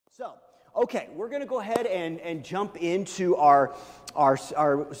So, okay, we're going to go ahead and jump into our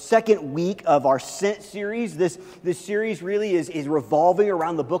second week of our Sent series. This series really is revolving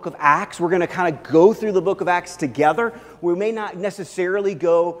around the book of Acts. We're going to kind of go through the book of Acts together. We may not necessarily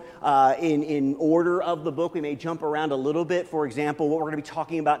go in order of the book. We may jump around a little bit. For example, what we're going to be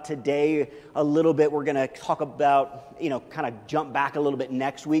talking about today a little bit, we're going to talk about, kind of jump back a little bit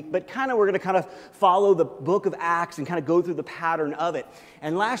next week. But we're going to kind of follow the book of Acts and kind of go through the pattern of it.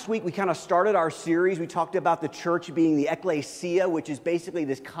 And last week, we kind of started our series. We talked about the church being the ecclesia, which is basically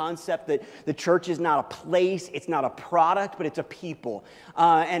this concept that the church is not a place, it's not a product, but it's a people.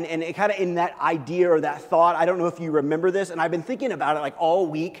 And it kind of in that idea or that thought, I don't know if you remember this, and I've been thinking about it like all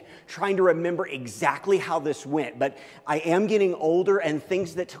week, trying to remember exactly how this went. But I am getting older, and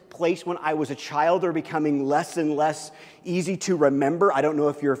things that took place when I was a child are becoming less and less easy to remember. I don't know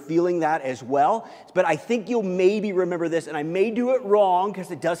if you're feeling that as well, but I think you'll maybe remember this, and I may do it wrong because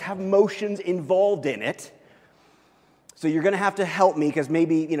it does have motions involved in it. So you're going to have to help me because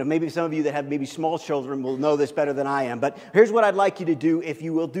maybe some of you that have maybe small children will know this better than I am. But here's what I'd like you to do if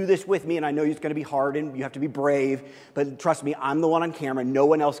you will do this with me, and I know it's going to be hard and you have to be brave, but trust me, I'm the one on camera. No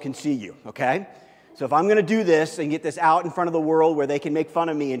one else can see you, okay? So if I'm going to do this and get this out in front of the world where they can make fun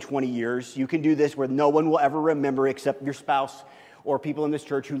of me in 20 years, you can do this where no one will ever remember except your spouse or people in this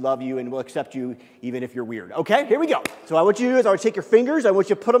church who love you and will accept you even if you're weird. Okay, here we go. So what I want you to do is I want you to take your fingers, I want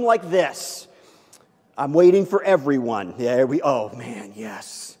you to put them like this. I'm waiting for everyone. Oh man,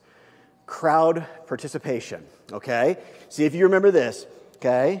 yes. Crowd participation, okay? See if you remember this,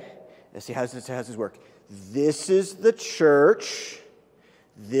 okay? Let's see how does this work. This is the church.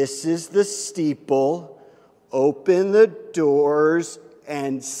 This is the steeple. Open the doors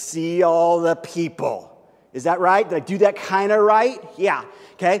and see all the people. Is that right? Did I do that kind of right? Yeah.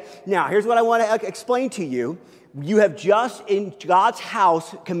 Okay. Now, here's what I want to explain to you. You have just, in God's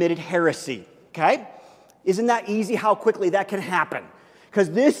house, committed heresy. Okay? Isn't that easy how quickly that can happen?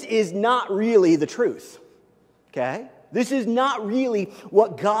 Because this is not really the truth. Okay? This is not really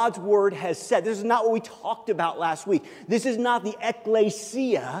what God's word has said. This is not what we talked about last week. This is not the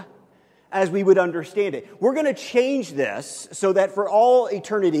ecclesia as we would understand it. We're going to change this so that for all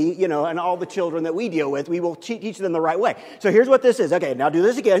eternity, and all the children that we deal with, we will teach them the right way. So here's what this is. Okay, now do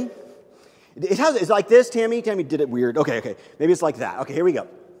this again. It's like this, Tammy. Tammy did it weird. Okay. Maybe it's like that. Okay, here we go.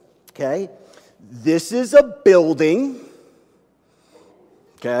 Okay. This is a building.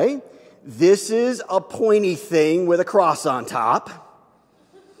 Okay. This is a pointy thing with a cross on top.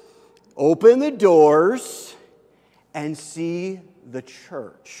 Open the doors and see the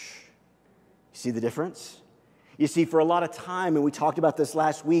church. See the difference? You see, for a lot of time, and we talked about this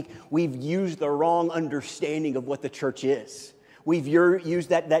last week, we've used the wrong understanding of what the church is. We've used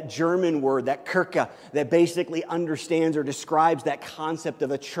that German word, that Kirche, that basically understands or describes that concept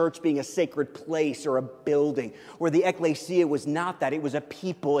of a church being a sacred place or a building, where the ecclesia was not that. It was a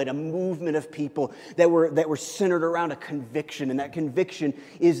people and a movement of people that were centered around a conviction, and that conviction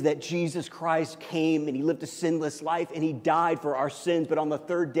is that Jesus Christ came and he lived a sinless life and he died for our sins, but on the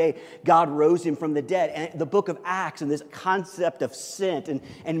third day, God rose him from the dead. And the book of Acts and this concept of sent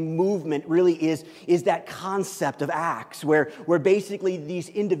and movement really is that concept of Acts, where basically these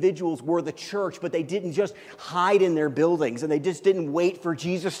individuals were the church, but they didn't just hide in their buildings, and they just didn't wait for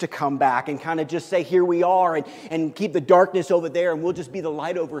Jesus to come back and kind of just say, here we are, and keep the darkness over there, and we'll just be the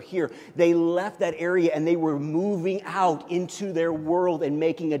light over here. They left that area, and they were moving out into their world and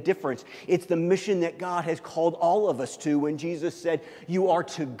making a difference. It's the mission that God has called all of us to when Jesus said, you are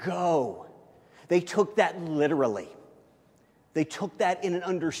to go. They took that literally. They took that in an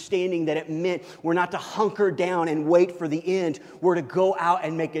understanding that it meant we're not to hunker down and wait for the end. We're to go out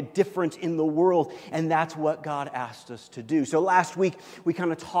and make a difference in the world, and that's what God asked us to do. So last week, we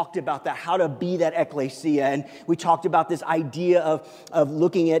kind of talked about that, how to be that ecclesia, and we talked about this idea of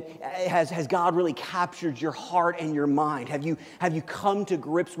looking at, has God really captured your heart and your mind? Have you come to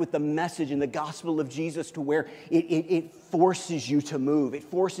grips with the message and the gospel of Jesus to where it forces you to move? It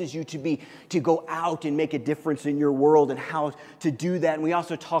forces you to go out and make a difference in your world, and how to do that. And we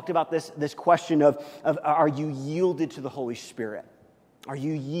also talked about this question of are you yielded to the Holy Spirit? Are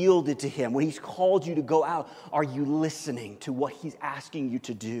you yielded to him? When he's called you to go out, are you listening to what he's asking you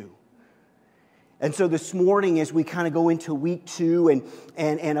to do? And so this morning, as we kind of go into week 2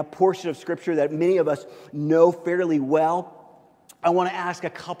 and a portion of scripture that many of us know fairly well, I want to ask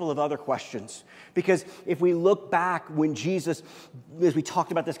a couple of other questions. Because if we look back when Jesus, as we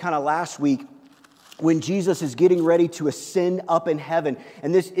talked about this kind of last week, when Jesus is getting ready to ascend up in heaven,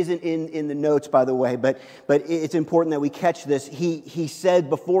 and this isn't in the notes, by the way, but it's important that we catch this. He said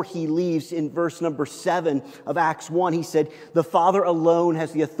before he leaves in verse number 7 of Acts 1, he said, the Father alone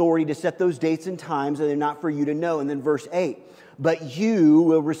has the authority to set those dates and times, and they're not for you to know. And then verse 8, but you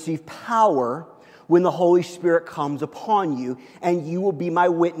will receive power when the Holy Spirit comes upon you, and you will be my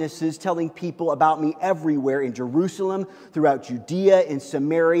witnesses, telling people about me everywhere in Jerusalem, throughout Judea, in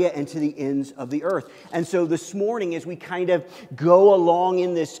Samaria, and to the ends of the earth. And so this morning, as we kind of go along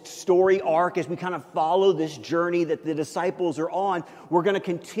in this story arc, as we kind of follow this journey that the disciples are on, we're going to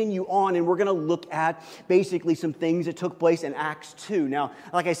continue on, and we're going to look at basically some things that took place in Acts 2. Now,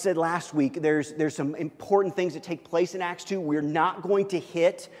 like I said last week, there's some important things that take place in Acts 2. We're not going to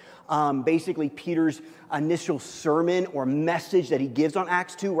hit basically Peter's initial sermon or message that he gives on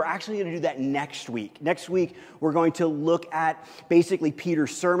Acts 2. We're actually going to do that next week. Next week, we're going to look at basically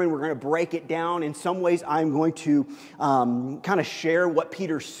Peter's sermon. We're going to break it down. In some ways, I'm going to kind of share what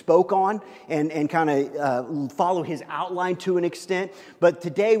Peter spoke on and kind of follow his outline to an extent. But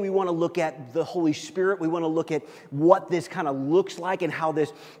today, we want to look at the Holy Spirit. We want to look at what this kind of looks like and how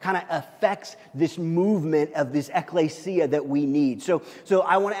this kind of affects this movement of this ecclesia that we need. So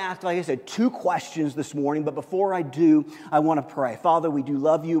I want to ask, like I said, 2 questions this morning. But before I do, I want to pray. Father, we do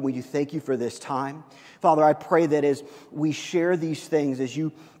love you. We do thank you for this time. Father, I pray that as we share these things, as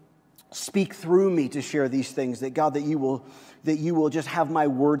you speak through me to share these things, that God, that you will just have my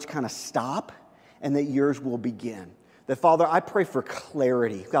words kind of stop and that yours will begin. That, Father, I pray for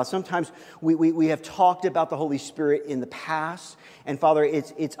clarity. God, sometimes we have talked about the Holy Spirit in the past. And, Father,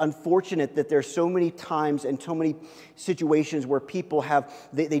 it's unfortunate that there's so many times and so many situations where people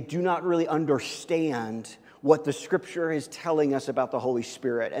they do not really understand what the Scripture is telling us about the Holy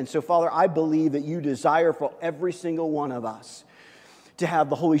Spirit. And so, Father, I believe that you desire for every single one of us to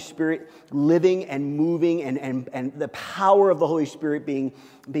have the Holy Spirit living and moving and the power of the Holy Spirit being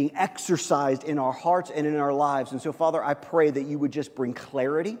exercised in our hearts and in our lives. And so, Father, I pray that you would just bring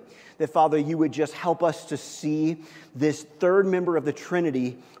clarity, that, Father, you would just help us to see this third member of the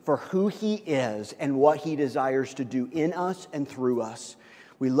Trinity for who he is and what he desires to do in us and through us.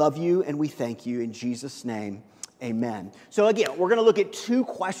 We love you and we thank you in Jesus' name. Amen. So again, we're going to look at 2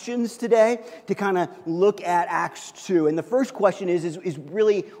 questions today to kind of look at Acts 2. And the first question is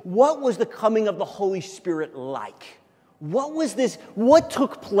really, what was the coming of the Holy Spirit like? What was this? What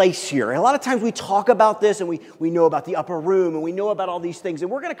took place here? And a lot of times we talk about this and we know about the upper room and we know about all these things. And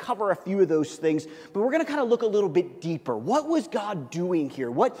we're going to cover a few of those things, but we're going to kind of look a little bit deeper. What was God doing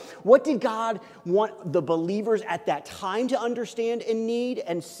here? What did God want the believers at that time to understand and need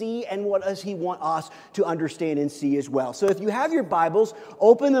and see? And what does he want us to understand and see as well? So if you have your Bibles,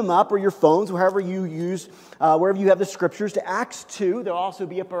 open them up, or your phones, wherever you use, wherever you have the scriptures, to Acts 2. They'll also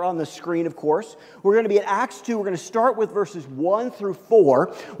be up on the screen, of course. We're going to be at Acts 2. We're going to start with verses 1 through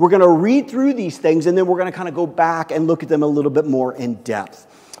 4. We're going to read through these things, and then we're going to kind of go back and look at them a little bit more in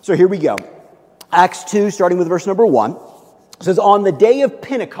depth. So here we go. Acts 2, starting with verse number 1. It says, on the day of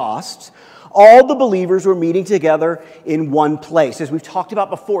Pentecost, all the believers were meeting together in one place. As we've talked about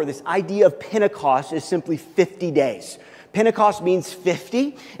before, this idea of Pentecost is simply 50 days. Pentecost means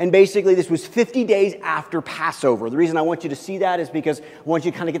 50, and basically this was 50 days after Passover. The reason I want you to see that is because I want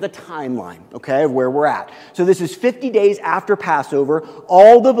you to kind of get the timeline, okay, of where we're at. So this is 50 days after Passover.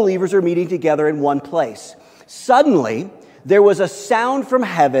 All the believers are meeting together in one place. Suddenly, there was a sound from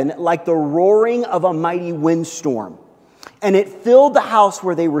heaven like the roaring of a mighty windstorm, and it filled the house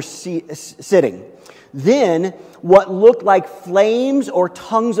where they were sitting. Then what looked like flames or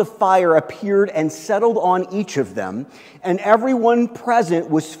tongues of fire appeared and settled on each of them, and everyone present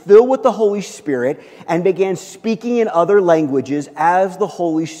was filled with the Holy Spirit and began speaking in other languages as the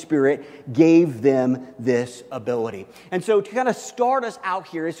Holy Spirit gave them this ability. And so to kind of start us out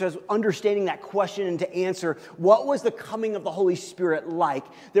here, it's just understanding that question and to answer, what was the coming of the Holy Spirit like?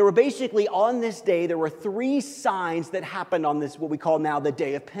 There were basically, on this day, there were 3 signs that happened on this, what we call now the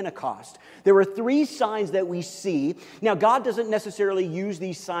day of Pentecost. There were 3 signs that we see. Now, God doesn't necessarily use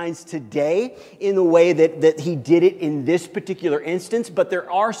these signs today in the way that he did it in this particular instance, but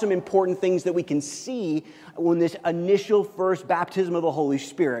there are some important things that we can see when this initial first baptism of the Holy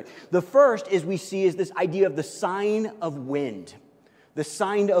Spirit. The first is we see is this idea of the sign of wind. The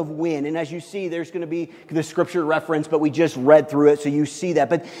sign of wind. And as you see, there's going to be the scripture reference, but we just read through it, so you see that.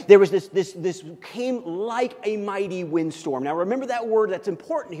 But there was this came like a mighty windstorm. Now remember that word that's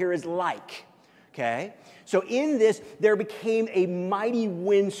important here is like. Okay? So in this, there became a mighty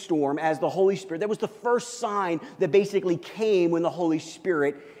windstorm as the Holy Spirit. That was the first sign that basically came when the Holy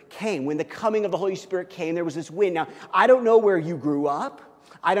Spirit came. When the coming of the Holy Spirit came, there was this wind. Now, I don't know where you grew up.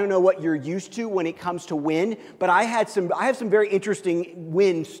 I don't know what you're used to when it comes to wind, but I have some very interesting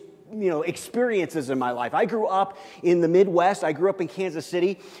wind experiences in my life. I grew up in the Midwest. I grew up in Kansas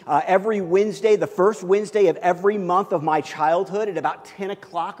City. Every Wednesday, the first Wednesday of every month of my childhood at about 10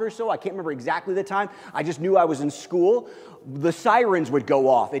 o'clock or so, I can't remember exactly the time, I just knew I was in school, the sirens would go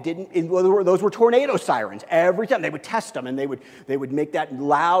off. Those were tornado sirens. Every time they would test them, and they would make that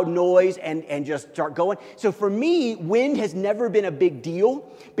loud noise and just start going. So for me, wind has never been a big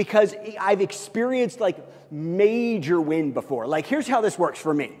deal because I've experienced like major wind before. Like, here's how this works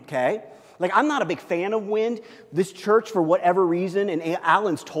for me, okay? Like, I'm not a big fan of wind. This church, for whatever reason, and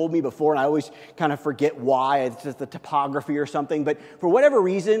Alan's told me before, and I always kind of forget why, it's just the topography or something, but for whatever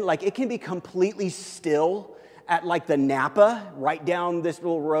reason, like, it can be completely still at like the Napa, right down this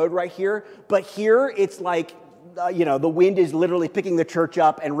little road right here. But here, it's like, the wind is literally picking the church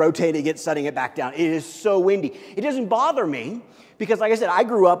up and rotating it, setting it back down. It is so windy. It doesn't bother me because, like I said, I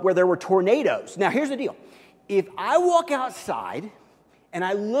grew up where there were tornadoes. Now, here's the deal. If I walk outside and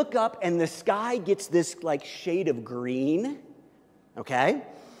I look up and the sky gets this like shade of green, okay,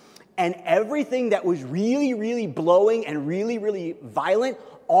 and everything that was really, really blowing and really, really violent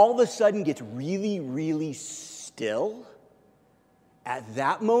all of a sudden gets really, really still, at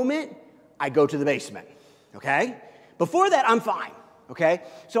that moment, I go to the basement, okay? Before that, I'm fine, okay?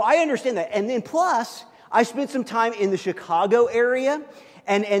 So I understand that. And then plus, I spent some time in the Chicago area,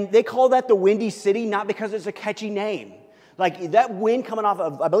 and they call that the Windy City, not because it's a catchy name. Like, that wind coming off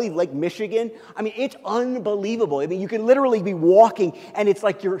of, I believe, Lake Michigan, I mean, it's unbelievable. I mean, you can literally be walking, and it's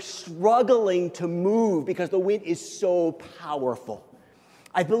like you're struggling to move because the wind is so powerful.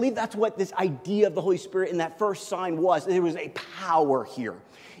 I believe that's what this idea of the Holy Spirit in that first sign was. There was a power here.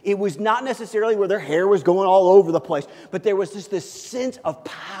 It was not necessarily where their hair was going all over the place, but there was just this sense of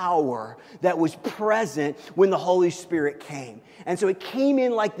power that was present when the Holy Spirit came. And so it came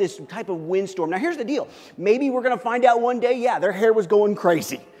in like this type of windstorm. Now, here's the deal. Maybe we're going to find out one day, yeah, their hair was going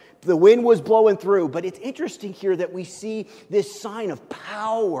crazy. The wind was blowing through. But it's interesting here that we see this sign of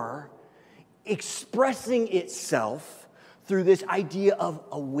power expressing itself through this idea of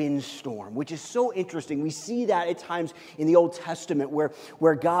a windstorm, which is so interesting. We see that at times in the Old Testament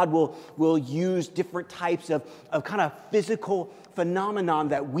where God will use different types of kind of physical phenomenon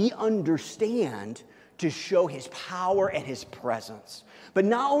that we understand to show his power and his presence. But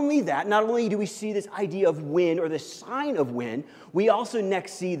not only that, not only do we see this idea of wind or the sign of wind, we also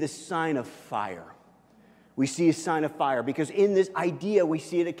next see the sign of fire. We see a sign of fire because in this idea, we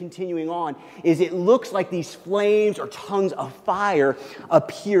see it continuing on, is it looks like these flames or tongues of fire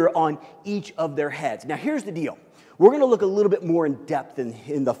appear on each of their heads. Now, here's the deal. We're going to look a little bit more in depth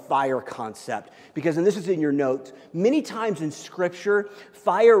in the fire concept because, and this is in your notes, many times in Scripture,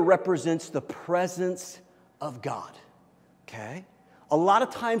 fire represents the presence of God, okay? A lot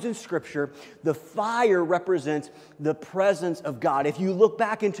of times in Scripture, the fire represents the presence of God. If you look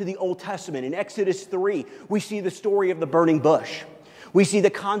back into the Old Testament, in Exodus 3, we see the story of the burning bush. We see the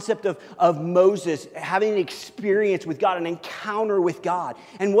concept of Moses having an experience with God, an encounter with God.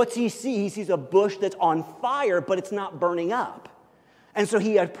 And what's he see? He sees a bush that's on fire, but it's not burning up. And so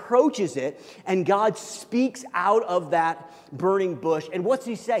he approaches it, and God speaks out of that burning bush. And what's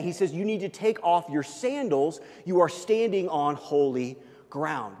he say? He says, you need to take off your sandals. You are standing on holy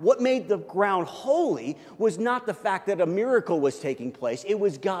ground. What made the ground holy was not the fact that a miracle was taking place. It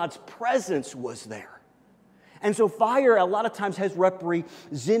was God's presence was there. And so fire a lot of times has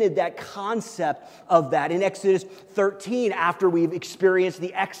represented that concept of that. In Exodus 13, after we've experienced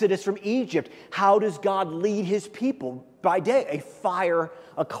the exodus from Egypt, how does God lead his people? By day, a fire,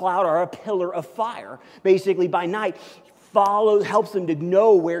 a cloud, or a pillar of fire. Basically, by night, helps them to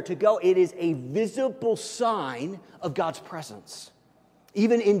know where to go. It is a visible sign of God's presence.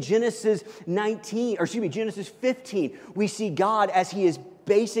 Even in Genesis 15, we see God as he is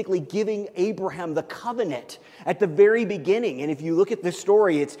basically giving Abraham the covenant at the very beginning. And if you look at this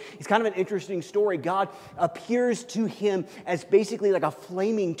story, it's kind of an interesting story. God appears to him as basically like a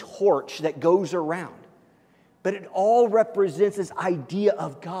flaming torch that goes around. But it all represents this idea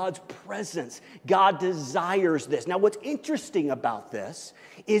of God's presence. God desires this. Now, what's interesting about this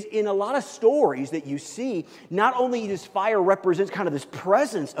is in a lot of stories that you see, not only does fire represent kind of this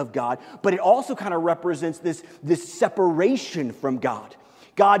presence of God, but it also kind of represents this separation from God.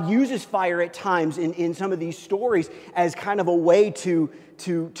 God uses fire at times in some of these stories as kind of a way to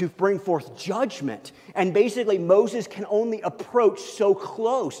bring forth judgment. And basically Moses can only approach so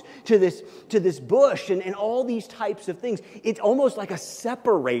close to this bush and all these types of things. It's almost like a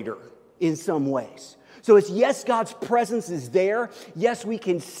separator in some ways. So it's yes, God's presence is there. Yes, we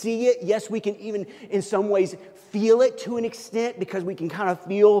can see it. Yes, we can even in some ways feel it to an extent because we can kind of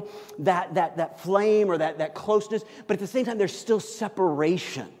feel that flame or that closeness. But at the same time, there's still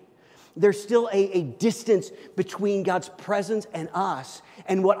separation. There's still a distance between God's presence and us.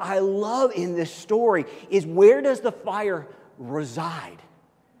 And what I love in this story is, where does the fire reside?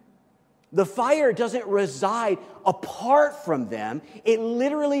 The fire doesn't reside apart from them. It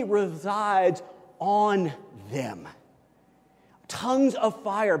literally resides on them. Tongues of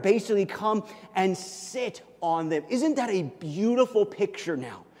fire basically come and sit on them. Isn't that a beautiful picture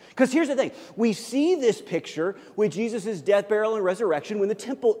now? Because here's the thing. We see this picture with Jesus' death, burial, and resurrection when the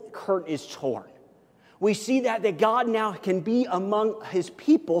temple curtain is torn. We see that God now can be among his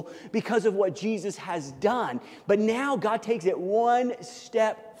people because of what Jesus has done. But now God takes it one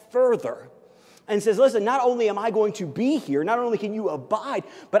step further and says, listen, not only am I going to be here, not only can you abide,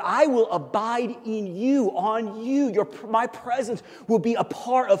 but I will abide in you, on you. My presence will be a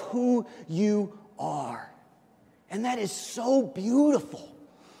part of who you are. And that is so beautiful.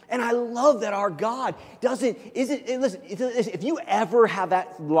 And I love that our God listen, if you ever have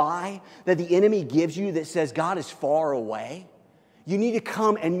that lie that the enemy gives you that says God is far away, you need to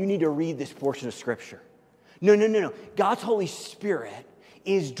come and you need to read this portion of Scripture. No. God's Holy Spirit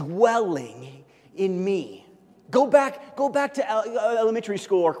is dwelling in me. Go back to elementary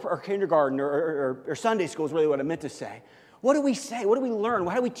school or kindergarten or Sunday school is really what I meant to say. What do we say? What do we learn?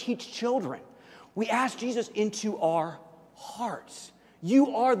 How do we teach children? We ask Jesus into our hearts.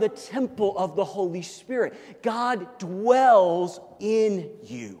 You are the temple of the Holy Spirit. God dwells in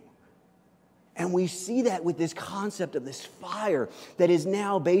you. And we see that with this concept of this fire that is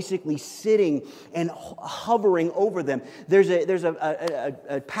now basically sitting and hovering over them. There's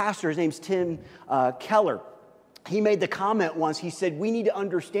a pastor, his name's Tim Keller. He made the comment once, he said, we need to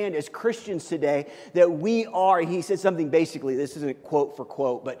understand as Christians today that we are, he said something basically, this isn't quote for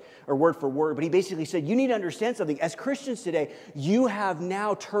quote, or word for word, but he basically said, you need to understand something. As Christians today, you have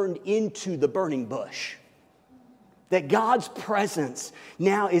now turned into the burning bush. That God's presence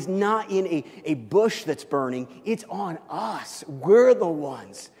now is not in a bush that's burning, it's on us. We're the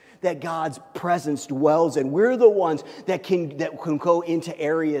ones that God's presence dwells in. We're the ones that can go into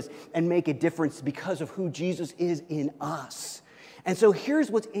areas and make a difference because of who Jesus is in us. And so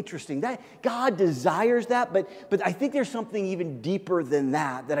here's what's interesting, that God desires that, but I think there's something even deeper than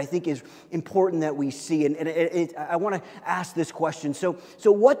that I think is important that we see. And I want to ask this question. So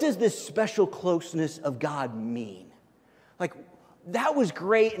what does this special closeness of God mean? Like, that was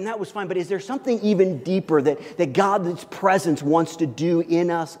great and that was fine, but is there something even deeper that God's presence wants to do in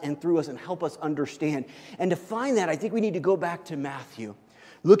us and through us and help us understand? And to find that, I think we need to go back to Matthew.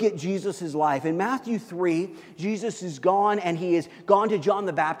 Look at Jesus' life. In Matthew 3, Jesus is gone and he is gone to John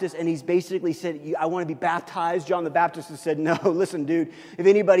the Baptist and he's basically said, I want to be baptized. John the Baptist has said, no, listen, dude, if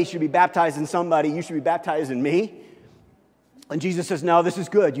anybody should be baptized in somebody, you should be baptized in me. And Jesus says, no, this is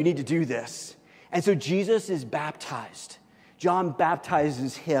good. You need to do this. And so Jesus is baptized. John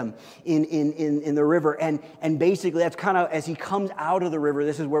baptizes him in the river. And basically, that's kind of, as he comes out of the river,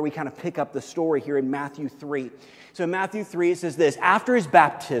 this is where we kind of pick up the story here in Matthew 3. So in Matthew 3, it says this, after his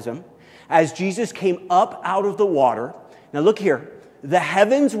baptism, as Jesus came up out of the water, now look here, the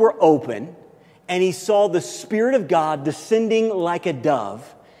heavens were open, and he saw the Spirit of God descending like a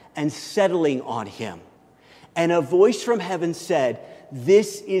dove and settling on him. And a voice from heaven said,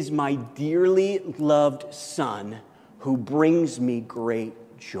 this is my dearly loved Son, who brings me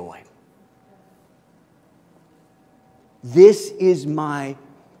great joy. This is my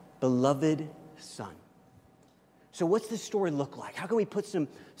beloved Son. So what's this story look like? How can we put some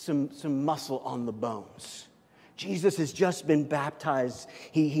muscle on the bones? Jesus has just been baptized.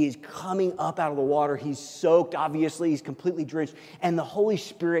 He is coming up out of the water. He's soaked, obviously. He's completely drenched. And the Holy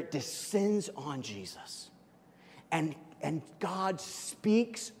Spirit descends on Jesus. And God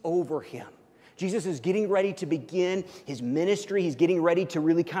speaks over him. Jesus is getting ready to begin his ministry. He's getting ready to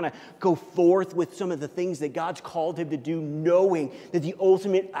really kind of go forth with some of the things that God's called him to do, knowing that the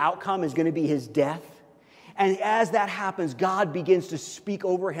ultimate outcome is going to be his death. And as that happens, God begins to speak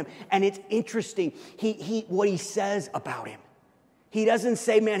over him. And it's interesting what he says about him. He doesn't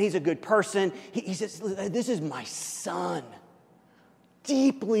say, man, he's a good person. He says, this is my Son,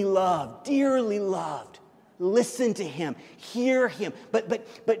 deeply loved, dearly loved. Listen to him, hear him.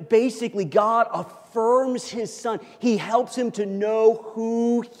 But basically, God affirms his Son. He helps him to know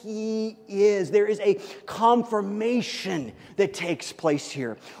who he is. There is a confirmation that takes place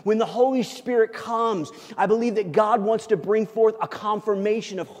here. When the Holy Spirit comes, I believe that God wants to bring forth a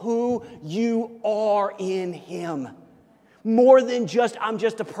confirmation of who you are in him. More than just, I'm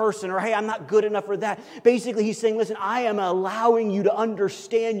just a person, or hey, I'm not good enough for that. Basically, he's saying, listen, I am allowing you to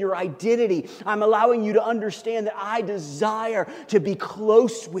understand your identity. I'm allowing you to understand that I desire to be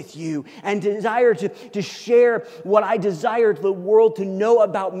close with you and desire to share what I desire to the world to know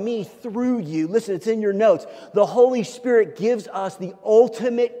about me through you. Listen, it's in your notes. The Holy Spirit gives us the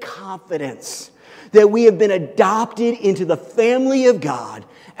ultimate confidence that we have been adopted into the family of God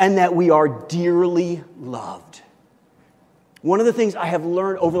and that we are dearly loved. One of the things I have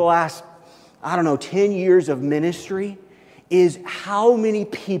learned over the last, 10 years of ministry is how many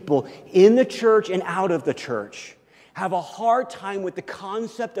people in the church and out of the church have a hard time with the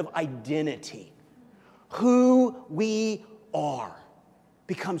concept of identity. Who we are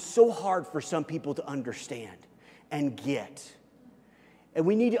becomes so hard for some people to understand and get. And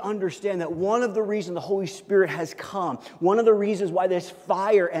we need to understand that one of the reasons the Holy Spirit has come, one of the reasons why this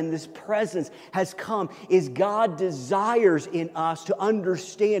fire and this presence has come is God desires in us to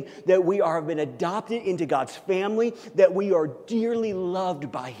understand that we have been adopted into God's family, that we are dearly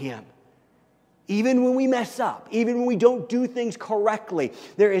loved by Him. Even when we mess up, even when we don't do things correctly,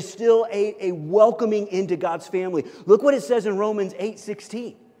 there is still a welcoming into God's family. Look what it says in Romans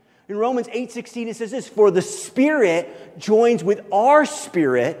 8:16. In Romans 8:16, it says this, for the Spirit joins with our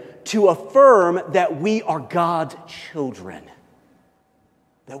spirit to affirm that we are God's children.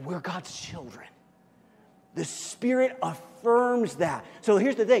 That we're God's children. The Spirit affirms that. So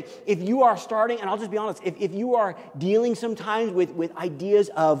here's the thing. If you are starting, and I'll just be honest, if you are dealing sometimes with ideas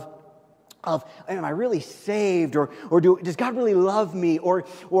of am I really saved? Or does God really love me? Or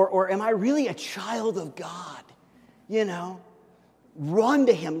am I really a child of God? You know? Run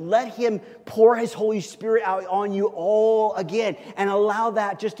to Him. Let Him pour His Holy Spirit out on you all again and allow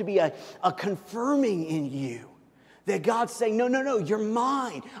that just to be a confirming in you. That God's saying, no, you're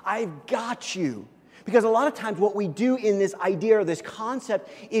mine. I've got you. Because a lot of times what we do in this idea or this concept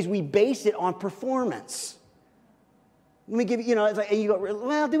is we base it on performance. Let me give you, it's like, and you go,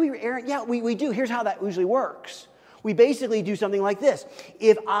 well, do we, Aaron? Yeah, we do. Here's how that usually works. We basically do something like this.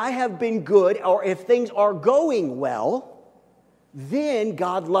 If I have been good or if things are going well, then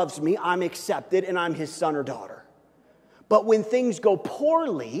God loves me, I'm accepted, and I'm His son or daughter. But when things go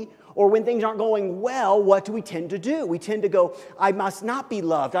poorly, or when things aren't going well, what do we tend to do? We tend to go, I must not be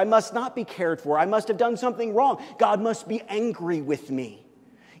loved, I must not be cared for, I must have done something wrong, God must be angry with me.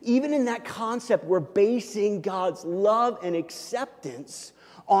 Even in that concept, we're basing God's love and acceptance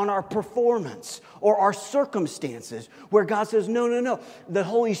on our performance or our circumstances, where God says, no. The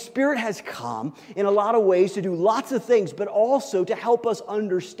Holy Spirit has come in a lot of ways to do lots of things, but also to help us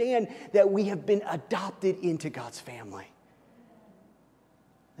understand that we have been adopted into God's family.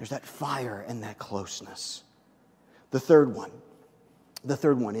 There's that fire and that closeness. The third one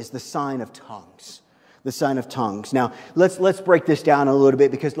is the sign of tongues. The sign of tongues. Now, let's break this down a little bit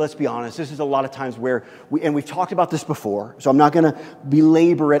because let's be honest, this is a lot of times where we've talked about this before, so I'm not going to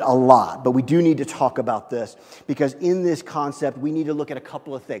belabor it a lot, but we do need to talk about this because in this concept, we need to look at a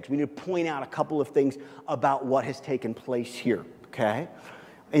couple of things. We need to point out a couple of things about what has taken place here, okay?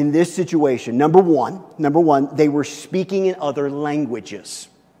 In this situation, number one, they were speaking in other languages,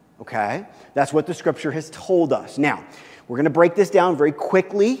 okay? That's what the Scripture has told us. Now, we're going to break this down very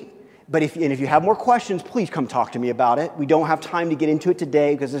quickly. But if you have more questions, please come talk to me about it. We don't have time to get into it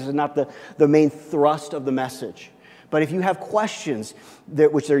today because this is not the main thrust of the message. But if you have questions,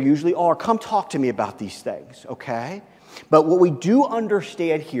 which there usually are, come talk to me about these things, okay? But what we do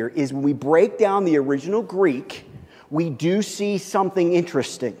understand here is when we break down the original Greek, we do see something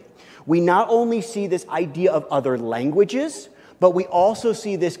interesting. We not only see this idea of other languages, but we also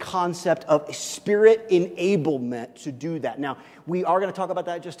see this concept of Spirit enablement to do that. Now, we are going to talk about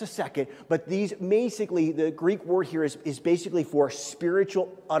that in just a second, but these basically, the Greek word here is basically for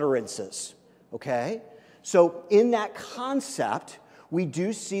spiritual utterances, okay? So in that concept, we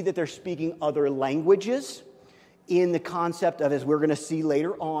do see that they're speaking other languages in the concept of, as we're going to see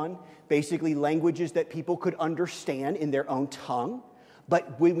later on, basically languages that people could understand in their own tongue.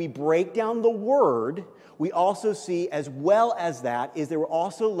 But when we break down the word, we also see, as well as that, is there were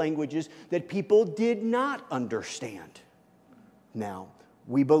also languages that people did not understand. Now,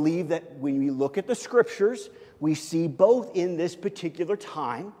 we believe that when we look at the Scriptures, we see both in this particular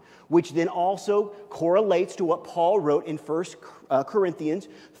time, which then also correlates to what Paul wrote in 1 Corinthians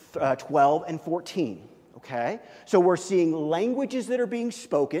 12 and 14. Okay? So we're seeing languages that are being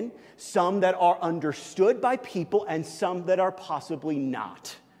spoken, some that are understood by people, and some that are possibly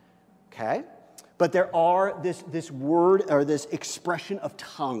not. Okay? but there are this word or this expression of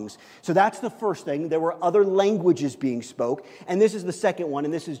tongues. So that's the first thing. There were other languages being spoke. And this is the second one,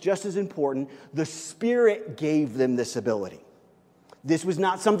 and this is just as important. The Spirit gave them this ability. This was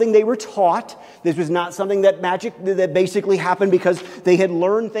not something they were taught. This was not something that basically happened because they had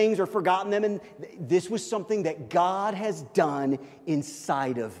learned things or forgotten them. And this was something that God has done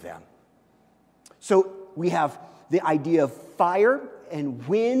inside of them. So we have the idea of fire and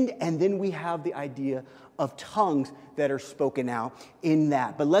wind, and then we have the idea of tongues that are spoken out in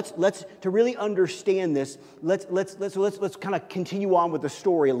that. But let's to really understand this, let's kind of continue on with the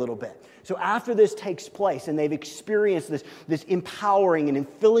story a little bit. So after this takes place and they've experienced this empowering and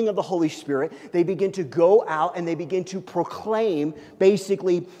infilling of the Holy Spirit, they begin to go out and they begin to proclaim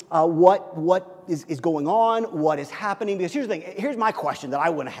basically what is going on, what is happening. Because here's the thing, here's my question that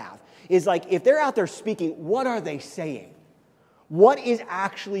I want to have, is like, if they're out there speaking, what are they saying? What is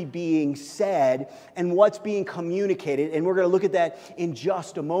actually being said and what's being communicated? And we're going to look at that in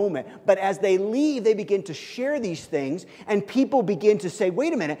just a moment. But as they leave, they begin to share these things, and people begin to say,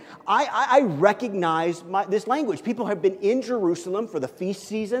 wait a minute, I recognize this language. People have been in Jerusalem for the feast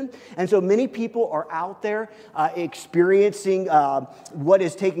season, and so many people are out there experiencing what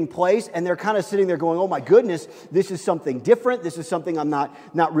is taking place, and they're kind of sitting there going, oh my goodness, this is something different. This is something I'm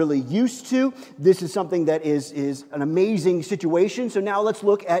not really used to. This is something that is an amazing situation. So now let's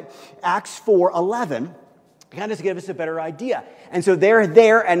look at Acts 4:11, kind of to give us a better idea. And so they're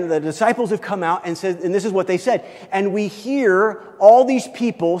there, and the disciples have come out and said, and this is what they said, and we hear all these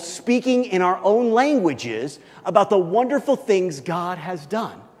people speaking in our own languages about the wonderful things God has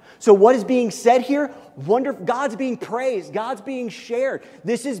done. So what is being said here? God's being praised. God's being shared.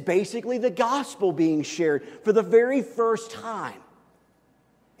 This is basically the gospel being shared for the very first time.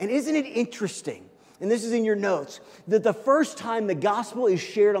 And isn't it interesting? And this is in your notes, that the first time the gospel is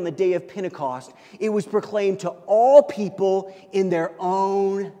shared on the day of Pentecost, it was proclaimed to all people in their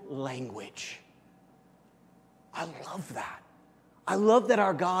own language. I love that. I love that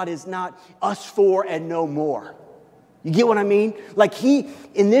our God is not us four and no more. You get what I mean? Like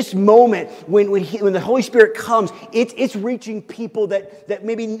in this moment, when the Holy Spirit comes, it's reaching people that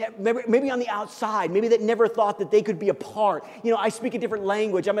maybe on the outside, maybe that never thought that they could be a part. You know, I speak a different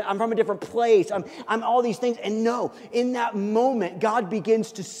language. I'm from a different place. I'm all these things. And no, in that moment, God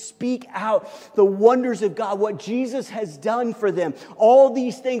begins to speak out the wonders of God, what Jesus has done for them, all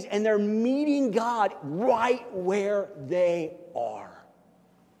these things, and they're meeting God right where they are.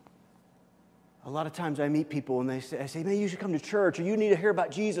 A lot of times I meet people and I say, man, you should come to church, or you need to hear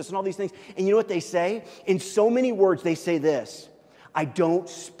about Jesus and all these things. And you know what they say? In so many words, they say this: I don't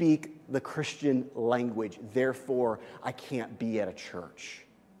speak the Christian language, therefore I can't be at a church.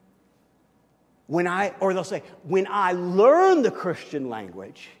 Or they'll say, when I learn the Christian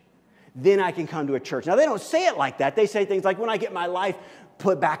language, then I can come to a church. Now, they don't say it like that. They say things like, when I get my life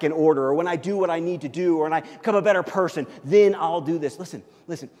put back in order, or when I do what I need to do, or when I become a better person, then I'll do this.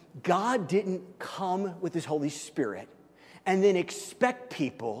 Listen, God didn't come with His Holy Spirit and then expect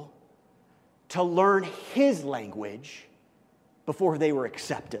people to learn His language before they were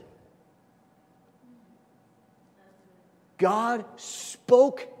accepted. God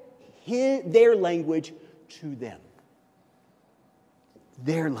spoke their language to them.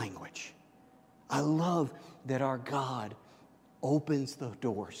 Their language. I love that our God opens the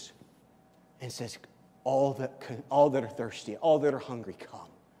doors and says, all that are thirsty, all that are hungry, come.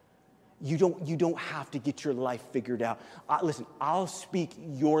 You don't have to get your life figured out. Listen, I'll speak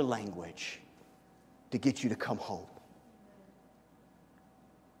your language to get you to come home.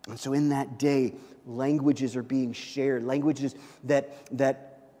 And so in that day, languages are being shared. Languages that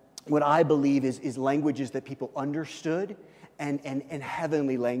what I believe is languages that people understood, and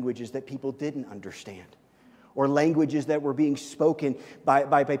heavenly languages that people didn't understand. Or languages that were being spoken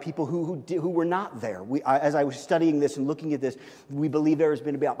by people who were not there. As I was studying this and looking at this, we believe there has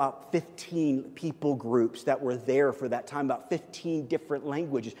been about 15 people groups that were there for that time, about 15 different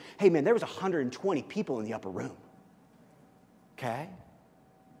languages. Hey man, there was 120 people in the upper room. Okay?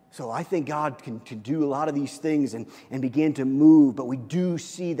 So I think God can do a lot of these things and begin to move, but we do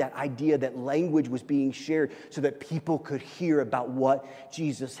see that idea that language was being shared so that people could hear about what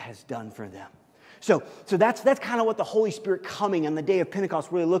Jesus has done for them. So that's kind of what the Holy Spirit coming on the day of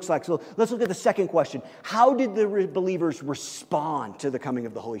Pentecost really looks like. So let's look at the second question. How did the believers respond to the coming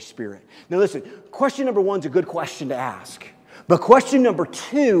of the Holy Spirit? Now listen, question number one is a good question to ask. But question number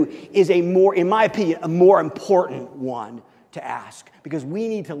two is in my opinion, a more important one to ask. Because we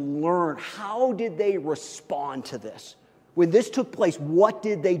need to learn, how did they respond to this? When this took place, what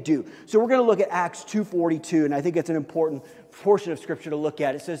did they do? So we're going to look at Acts 2:42, and I think it's an important portion of Scripture to look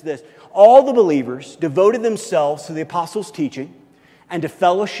at. It says this: all the believers devoted themselves to the apostles' teaching and to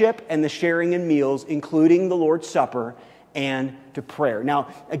fellowship and the sharing in meals, including the Lord's Supper, and to prayer. Now,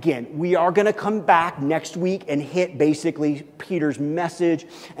 again, we are going to come back next week and hit basically Peter's message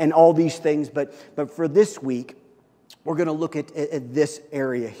and all these things, but for this week, we're going to look at this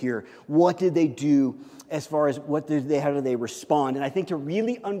area here. What did they do as far as how do they respond? And I think to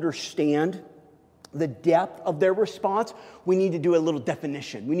really understand the depth of their response, we need to do a little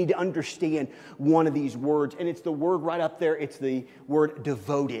definition. We need to understand one of these words, and it's the word right up there. It's the word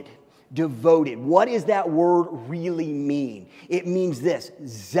devoted. Devoted. What does that word really mean? It means this: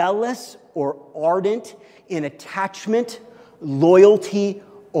 zealous or ardent in attachment, loyalty,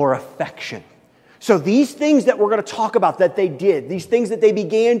 or affection. So these things that we're going to talk about that they did, these things that they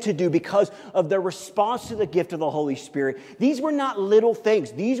began to do because of their response to the gift of the Holy Spirit, these were not little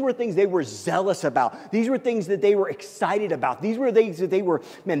things. These were things they were zealous about. These were things that they were excited about. These were things that they were,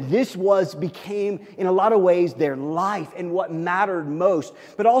 became in a lot of ways their life and what mattered most.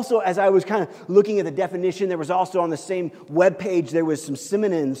 But also, as I was kind of looking at the definition, there was also on the same webpage, there was some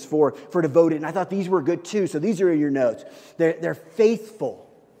synonyms for devoted, and I thought these were good too. So these are your notes. They're faithful,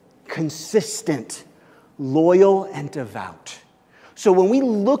 consistent, loyal, and devout. So when we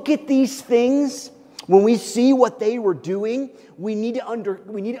look at these things, when we see what they were doing, we need to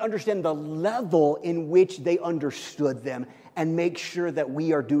understand the level in which they understood them and make sure that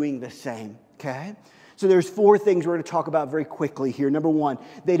we are doing the same, okay? So there's 4 things we're going to talk about very quickly here. Number 1,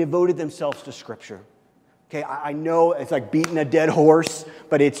 they devoted themselves to Scripture. Okay, I know it's like beating a dead horse,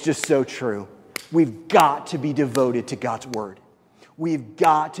 but it's just so true. We've got to be devoted to God's Word. We've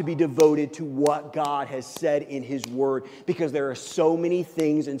got to be devoted to what God has said in His Word, because there are so many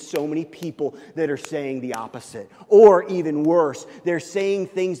things and so many people that are saying the opposite. Or even worse, they're saying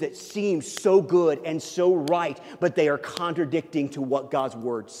things that seem so good and so right, but they are contradicting to what God's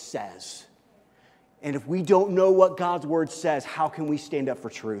Word says. And if we don't know what God's Word says, how can we stand up for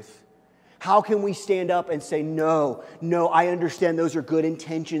truth? How can we stand up and say, no, I understand those are good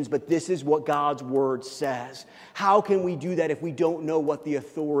intentions, but this is what God's Word says? How can we do that if we don't know what the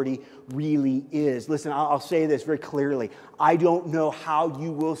authority really is? Listen, I'll say this very clearly. I don't know how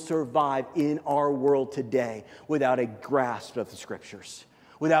you will survive in our world today without a grasp of the Scriptures,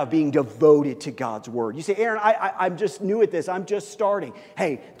 without being devoted to God's Word. You say, Aaron, I'm just new at this. I'm just starting.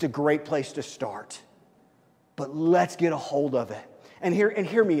 Hey, it's a great place to start. But let's get a hold of it. And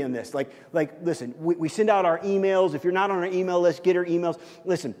hear me in this. Listen, we send out our emails. If you're not on our email list, get our emails.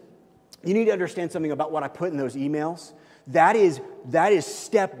 Listen, you need to understand something about what I put in those emails. That is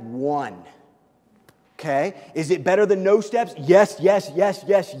step 1. Okay? Is it better than no steps? Yes.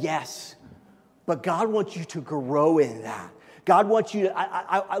 But God wants you to grow in that. God wants you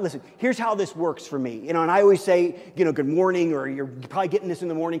to, listen, here's how this works for me. And I always say, good morning, or you're probably getting this in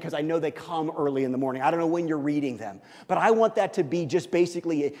the morning because I know they come early in the morning. I don't know when you're reading them. But I want that to be just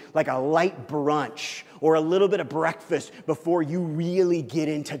basically like a light brunch or a little bit of breakfast before you really get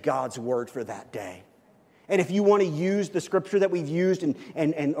into God's Word for that day. And if you want to use the Scripture that we've used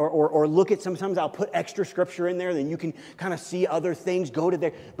or look at, sometimes I'll put extra Scripture in there, then you can kind of see other things, go to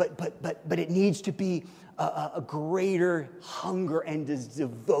there. But it needs to be a greater hunger and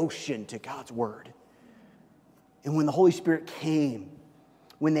devotion to God's Word. And when the Holy Spirit came,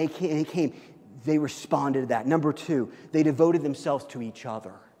 they responded to that. Number 2, they devoted themselves to each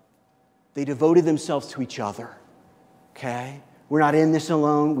other. They devoted themselves to each other. Okay? We're not in this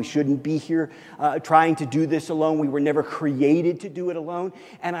alone. We shouldn't be here trying to do this alone. We were never created to do it alone.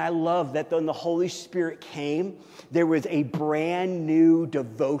 And I love that when the Holy Spirit came, there was a brand new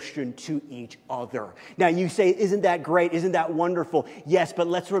devotion to each other. Now you say, isn't that great? Isn't that wonderful? Yes, but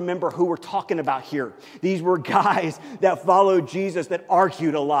let's remember who we're talking about here. These were guys that followed Jesus, that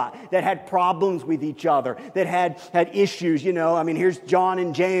argued a lot, that had problems with each other, that had issues. Here's John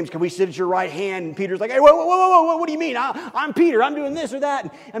and James. Can we sit at your right hand? And Peter's like, hey, whoa, what do you mean? I'm Peter. I'm doing this or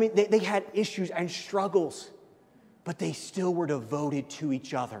that. They had issues and struggles, but they still were devoted to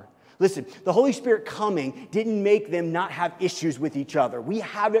each other. Listen, the Holy Spirit coming didn't make them not have issues with each other. We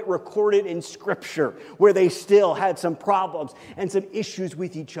have it recorded in Scripture where they still had some problems and some issues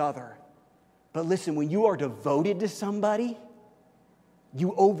with each other. But listen, when you are devoted to somebody,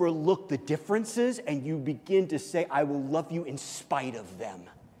 you overlook the differences and you begin to say, I will love you in spite of them.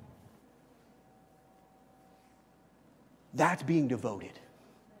 That's being devoted.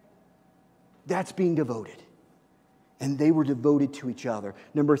 That's being devoted. And they were devoted to each other.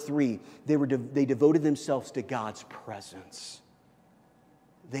 Number 3, they devoted themselves to God's presence.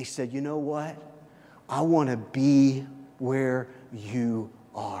 They said, you know what? I want to be where you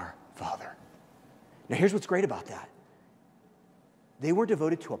are, Father. Now, here's what's great about that. They weren't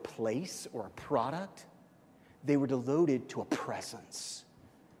devoted to a place or a product. They were devoted to a presence.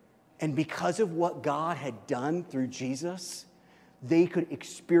 And because of what God had done through Jesus, they could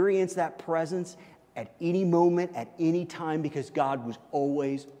experience that presence at any moment, at any time, because God was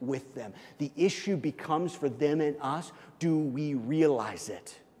always with them. The issue becomes for them and us, do we realize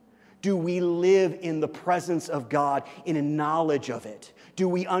it? Do we live in the presence of God, in a knowledge of it? Do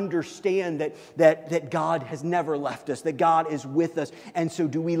we understand that God has never left us, that God is with us? And so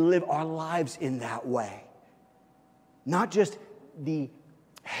do we live our lives in that way? Not just the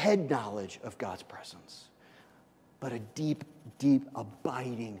head knowledge of God's presence, but a deep, deep,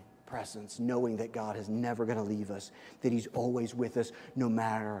 abiding presence, knowing that God is never going to leave us, that He's always with us, no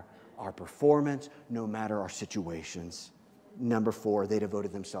matter our performance, no matter our situations. Number 4, they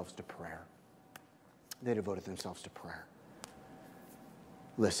devoted themselves to prayer. They devoted themselves to prayer.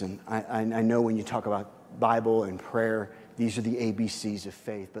 Listen, I know when you talk about Bible and prayer, these are the ABCs of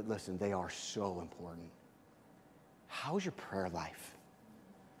faith, but listen, they are so important. How's your prayer life?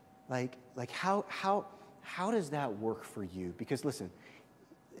 Like how does that work for you? Because listen,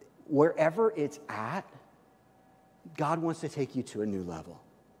 wherever it's at, God wants to take you to a new level.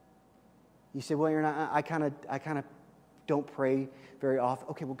 You say, well, Aaron, I kind of don't pray very often.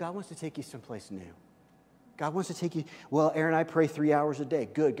 Okay, well, God wants to take you someplace new. God wants to take you, well, Aaron, I pray 3 hours a day.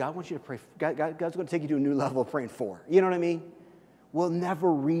 Good. God wants you to pray. God's going to take you to a new level of praying 4. You know what I mean? We'll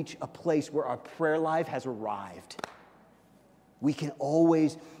never reach a place where our prayer life has arrived. We can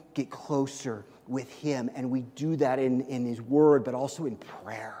always get closer with Him, and we do that in His Word, but also in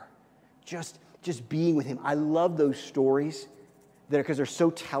prayer. Just being with Him. I love those stories because they're so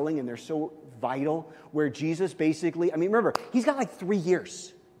telling and they're so vital, where Jesus basically, remember, He's got like 3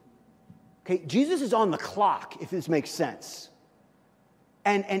 years. Okay, Jesus is on the clock, if this makes sense.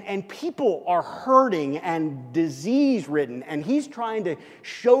 And people are hurting and disease-ridden, and He's trying to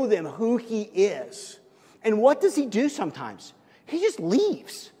show them who He is. And what does He do sometimes? He just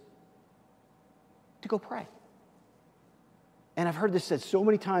leaves to go pray. And I've heard this said so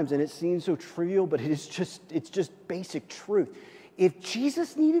many times, and it seems so trivial, but it's just basic truth. If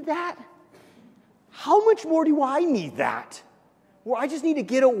Jesus needed that, how much more do I need that? Where I just need to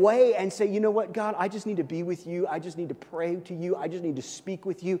get away and say, you know what, God, I just need to be with you. I just need to pray to you. I just need to speak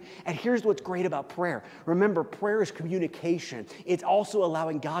with you. And here's what's great about prayer. Remember, prayer is communication. It's also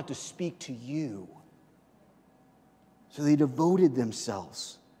allowing God to speak to you. So they devoted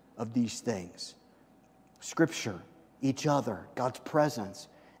themselves of these things. Scripture, each other, God's presence,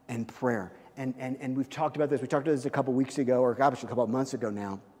 and prayer. And we've talked about this. We talked about this a couple weeks ago, or gosh, a couple of months ago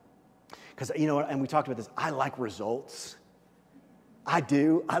now. Because, you know what, and we talked about this. I like results. I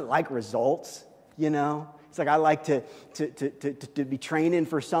do. I like results, you know. It's like I like to be training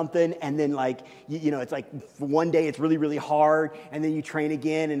for something, and then it's like for one day it's really, really hard, and then you train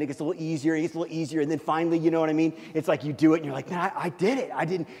again, and it gets a little easier, and then finally, you know what I mean? It's like you do it, and you're like, man, I did it. I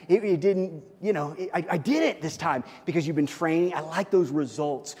did it this time because you've been training. I like those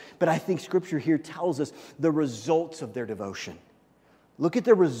results, but I think Scripture here tells us the results of their devotion. Look at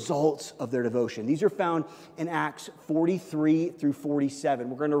the results of their devotion. These are found in Acts 43 through 47.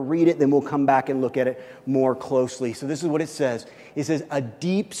 We're going to read it, then we'll come back and look at it more closely. So this is what it says. It says, a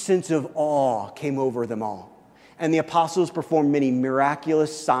deep sense of awe came over them all. And the apostles performed many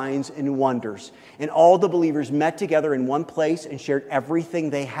miraculous signs and wonders. And all the believers met together in one place and shared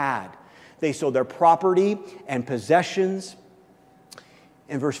everything they had. They sold their property and possessions.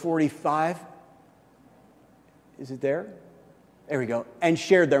 In verse 45, is it there? There we go. And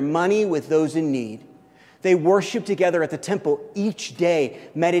shared their money with those in need. They worshiped together at the temple each day,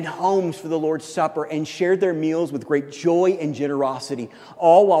 met in homes for the Lord's Supper, and shared their meals with great joy and generosity,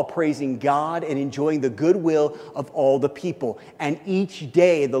 all while praising God and enjoying the goodwill of all the people. And each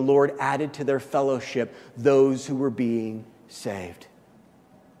day the Lord added to their fellowship those who were being saved.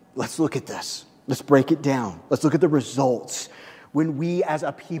 Let's look at this. Let's break it down. Let's look at the results. When we as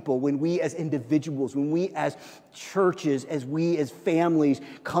a people, when we as individuals, when we as churches, as we as families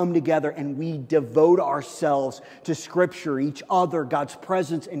come together and we devote ourselves to Scripture, each other, God's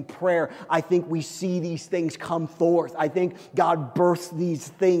presence and prayer, I think we see these things come forth. I think God births these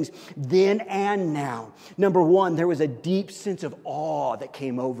things then and now. Number one, there was a deep sense of awe that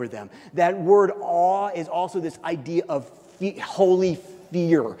came over them. That word awe is also this idea of holy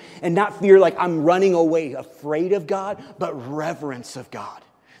fear. And not fear like I'm running away afraid of God, but reverence of God.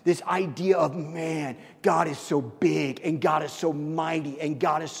 This idea of, man, God is so big and God is so mighty and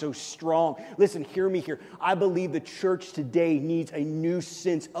God is so strong. Listen, hear me here. I believe the church today needs a new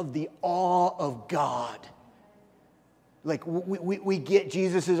sense of the awe of God. Like, we get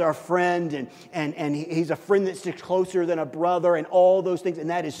Jesus as our friend, and he's a friend that sticks closer than a brother, and all those things, and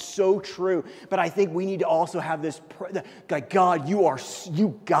that is so true. But I think we need to also have this, like, God,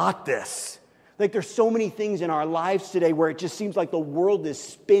 you got this. Like, there's so many things in our lives today where it just seems like the world is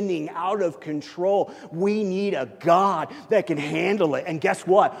spinning out of control. We need a God that can handle it. And guess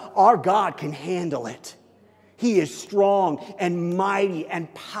what? Our God can handle it. He is strong and mighty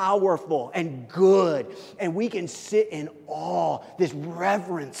and powerful and good. And we can sit in awe, this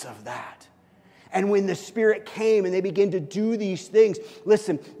reverence of that. And when the Spirit came and they began to do these things,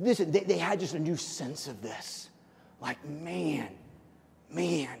 listen, they had just a new sense of this. Like, man,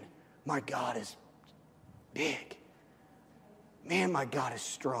 my God is big. Man, my God is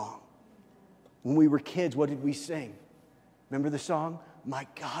strong. When we were kids, what did we sing? Remember the song? My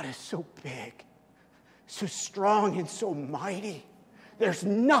God is so big, so strong and so mighty. There's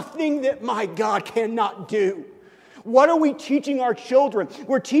nothing that my God cannot do. What are we teaching our children?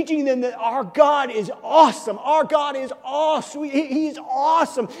 We're teaching them that our God is awesome. Our God is awesome. He's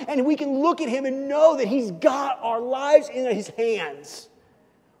awesome. And we can look at Him and know that He's got our lives in His hands.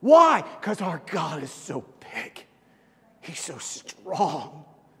 Why? Because our God is so big. He's so strong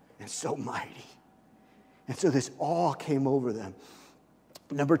and so mighty. And so this awe came over them.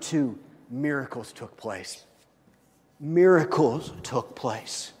 Number 2, miracles took place. Miracles took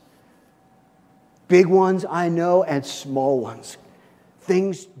place. Big ones, I know, and small ones.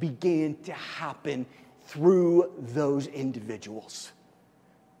 Things began to happen through those individuals.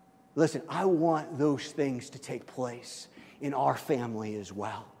 Listen, I want those things to take place in our family as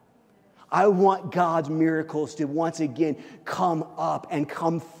well. I want God's miracles to once again come up and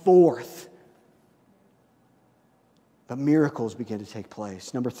come forth. But miracles began to take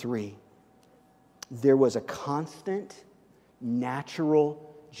place. Number 3, there was a constant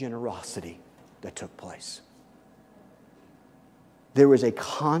natural generosity that took place. There was a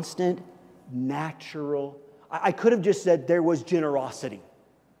constant natural, I could have just said there was generosity.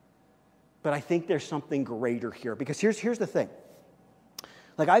 But I think there's something greater here. Because here's the thing.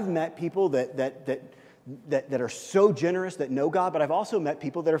 Like, I've met people that are so generous that know God, but I've also met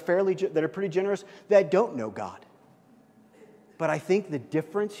people that are pretty generous that don't know God. But I think the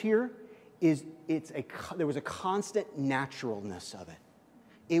difference here is there was a constant naturalness of it.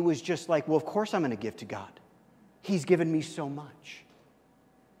 It was just like, well, of course I'm going to give to God. He's given me so much.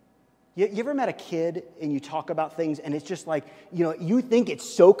 You ever met a kid and you talk about things and it's just like, you think it's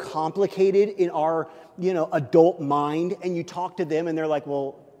so complicated in our, adult mind, and you talk to them and they're like,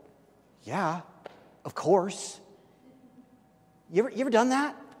 well, yeah, of course. You ever done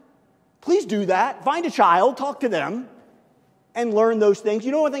that? Please do that. Find a child, talk to them, and learn those things.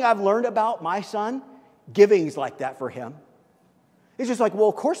 You know one thing I've learned about my son? Giving's like that for him. It's just like, well,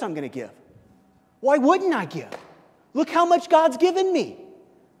 of course I'm going to give. Why wouldn't I give? Look how much God's given me.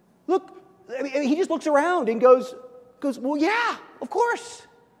 Look, he just looks around and goes, well, yeah, of course.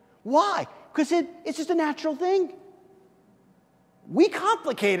 Why? Because it's just a natural thing. We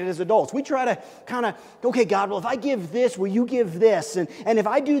complicate it as adults. We try to kind of, okay, God, well, if I give this, will you give this? And if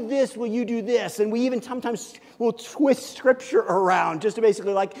I do this, will you do this? And we even sometimes will twist Scripture around just to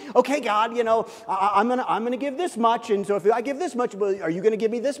basically like, okay, God, I'm gonna give this much, and so if I give this much, are you going to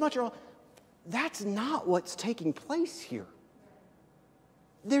give me this much? Or that's not what's taking place here.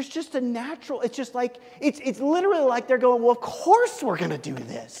 There's just a natural, it's just like, it's literally like they're going, well, of course we're going to do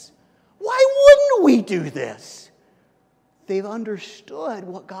this. Why wouldn't we do this? They've understood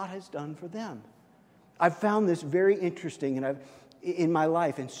what God has done for them. I've found this very interesting, and in my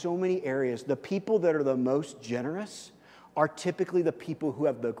life, in so many areas, the people that are the most generous are typically the people who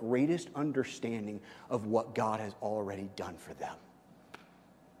have the greatest understanding of what God has already done for them.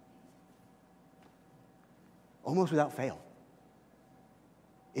 Almost without fail.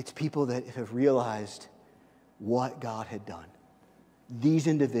 It's people that have realized what God had done. These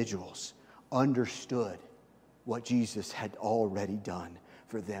individuals understood what Jesus had already done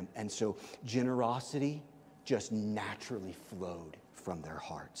for them. And so generosity just naturally flowed from their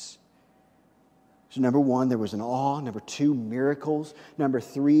hearts. So number 1, there was an awe. Number 2, miracles. Number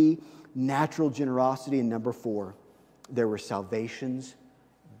 3, natural generosity. And number 4, there were salvations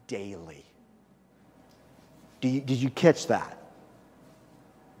daily. Did you catch that?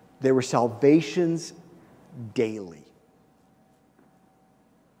 There were salvations daily.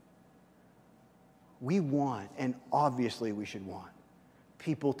 We want, and obviously we should want,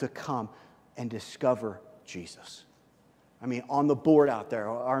 people to come and discover Jesus. I mean, on the board out there,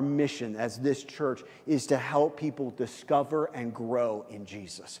 our mission as this church is to help people discover and grow in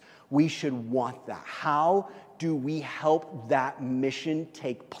Jesus. We should want that. How do we help that mission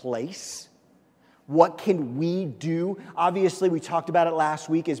take place? What can we do? Obviously, we talked about it last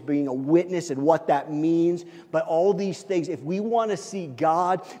week as being a witness and what that means. But all these things, if we want to see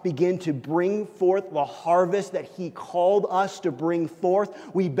God begin to bring forth the harvest that He called us to bring forth,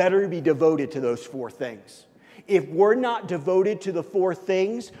 we better be devoted to those 4 things. If we're not devoted to the 4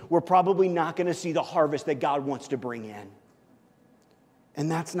 things, we're probably not going to see the harvest that God wants to bring in.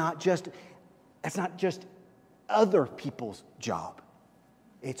 And that's not just other people's job.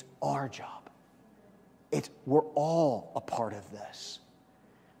 It's our job. We're all a part of this.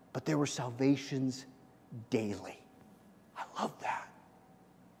 But there were salvations daily. I love that.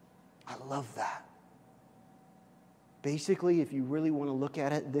 I love that. Basically, if you really want to look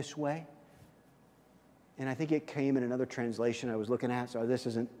at it this way, and I think it came in another translation I was looking at, so this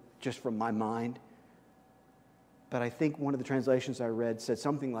isn't just from my mind, but I think one of the translations I read said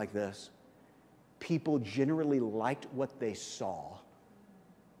something like this: people generally liked what they saw,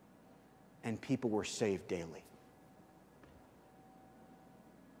 and people were saved daily.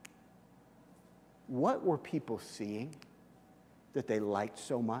 What were people seeing that they liked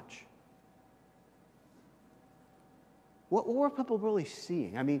so much? What were people really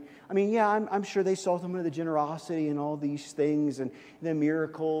seeing? I mean, yeah, I'm sure they saw some of the generosity and all these things and the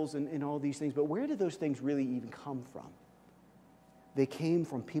miracles and all these things, but where did those things really even come from? They came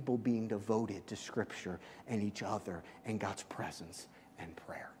from people being devoted to Scripture and each other and God's presence and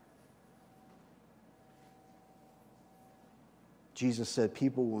prayer. Jesus said,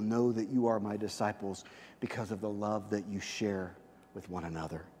 people will know that you are my disciples because of the love that you share with one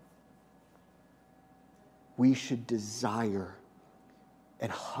another. We should desire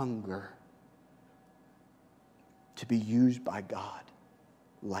and hunger to be used by God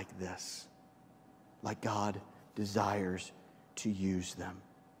like this, like God desires to use them,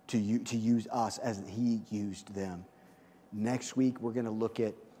 to use us as He used them. Next week, we're going to look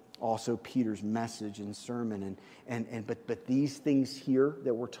at also Peter's message and sermon, but these things here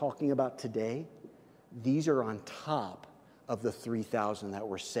that we're talking about today, these are on top of the 3,000 that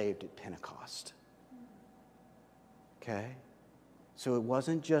were saved at Pentecost. Okay? So it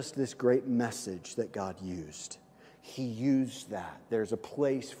wasn't just this great message that God used. He used that. There's a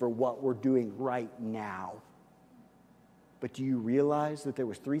place for what we're doing right now. But do you realize that there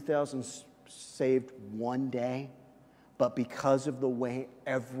was 3,000 saved one day? But because of the way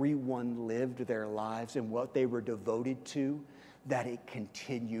everyone lived their lives and what they were devoted to, that it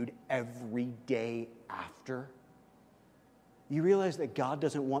continued every day after. You realize that God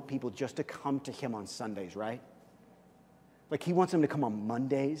doesn't want people just to come to Him on Sundays, right? Like He wants them to come on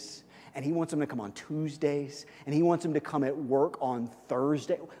Mondays, and He wants them to come on Tuesdays, and He wants them to come at work on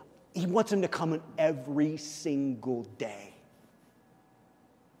Thursday. He wants them to come on every single day.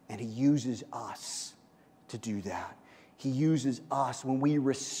 And He uses us to do that. He uses us when we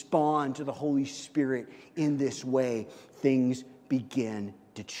respond to the Holy Spirit in this way. Things begin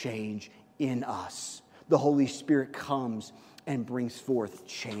to change in us. The Holy Spirit comes and brings forth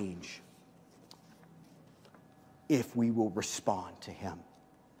change if we will respond to Him.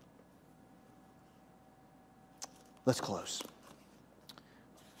 Let's close.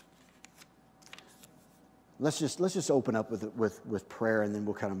 Let's just open up with prayer, and then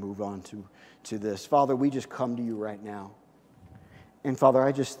we'll kind of move on to this. Father, we just come to you right now. And Father,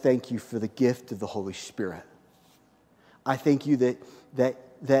 I just thank you for the gift of the Holy Spirit. I thank you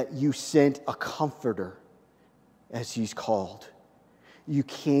that you sent a comforter, as He's called.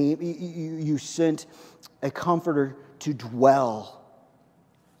 You sent a comforter to dwell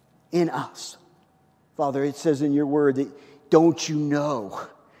in us. Father, it says in your word that don't you know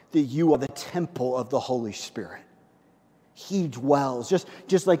that you are the temple of the Holy Spirit? He dwells,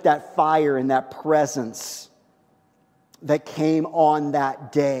 just like that fire and that presence that came on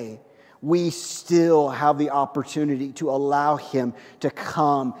that day. We still have the opportunity to allow Him to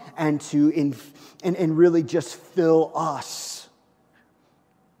come and to really just fill us.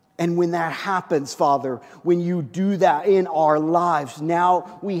 And when that happens, Father, when you do that in our lives,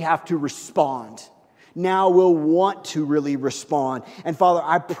 now we have to respond. Now we'll want to really respond. And Father,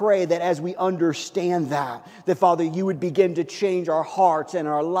 I pray that as we understand that Father, you would begin to change our hearts and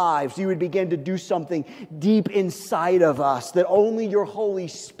our lives. You would begin to do something deep inside of us that only your Holy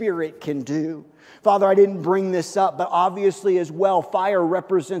Spirit can do. Father, I didn't bring this up, but obviously as well, fire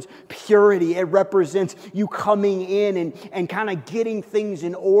represents purity. It represents you coming in and kind of getting things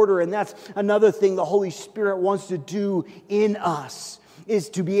in order. And that's another thing the Holy Spirit wants to do in us, is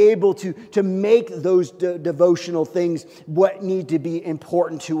to be able to make those devotional things what need to be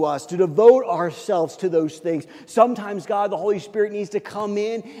important to us, to devote ourselves to those things. Sometimes, God, the Holy Spirit needs to come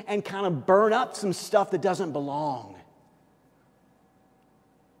in and kind of burn up some stuff that doesn't belong.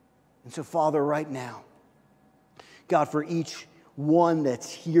 And so, Father, right now, God, for each one that's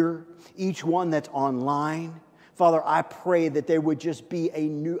here, each one that's online, Father, I pray that there would just be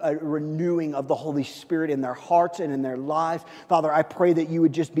a renewing of the Holy Spirit in their hearts and in their lives. Father, I pray that you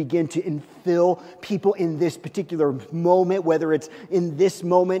would just begin to infill people in this particular moment, whether it's in this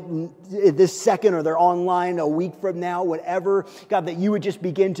moment, this second, or they're online a week from now, whatever. God, that you would just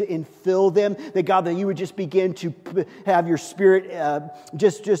begin to infill them. That, God, that you would just begin to have your Spirit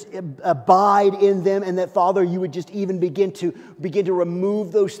just abide in them. And that, Father, you would just even begin to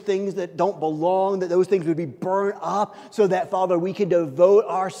remove those things that don't belong, that those things would be burned up, so that, Father, we can devote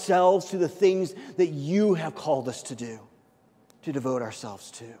ourselves to the things that you have called us to do, to devote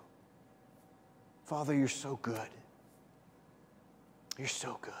ourselves to. Father, you're so good. You're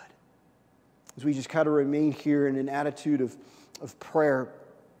so good. As we just kind of remain here in an attitude of prayer,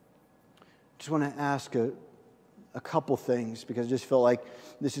 I just want to ask a couple things, because I just feel like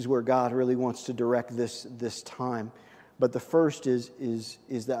this is where God really wants to direct this time. But the first is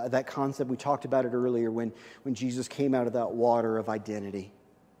that concept, we talked about it earlier when Jesus came out of that water of identity.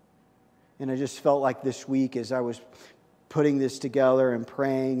 And I just felt like this week, as I was putting this together and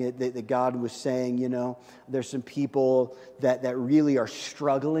praying, that God was saying, you know, there's some people that really are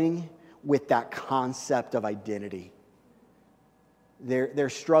struggling with that concept of identity. They're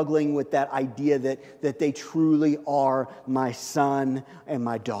struggling with that idea that they truly are my son and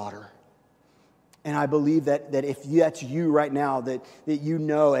my daughter. And I believe that if that's you right now, that you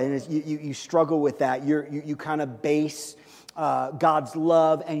know, and you struggle with that, you kind of base God's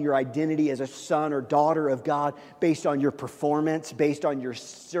love and your identity as a son or daughter of God based on your performance, based on your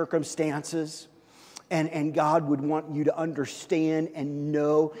circumstances. And God would want you to understand and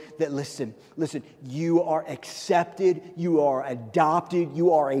know that, listen, you are accepted, you are adopted,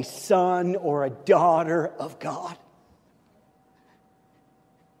 you are a son or a daughter of God.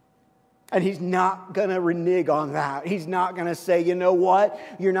 And he's not going to renege on that. He's not going to say, you know what,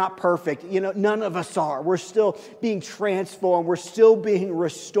 you're not perfect. You know, none of us are. We're still being transformed. We're still being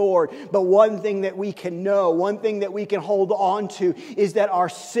restored. But one thing that we can know, one thing that we can hold on to is that our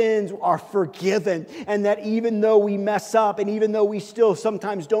sins are forgiven. And that even though we mess up and even though we still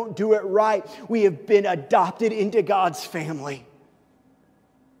sometimes don't do it right, we have been adopted into God's family.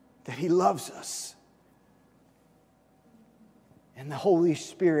 That he loves us. And the Holy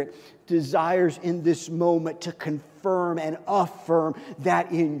Spirit desires in this moment to confirm and affirm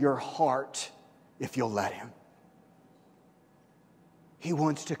that in your heart, if you'll let him. He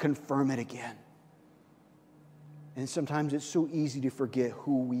wants to confirm it again. And sometimes it's so easy to forget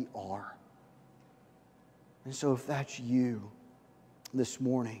who we are. And so if that's you this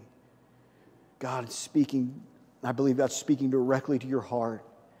morning, God's speaking, I believe God's speaking directly to your heart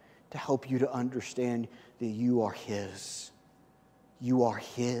to help you to understand that you are his. You are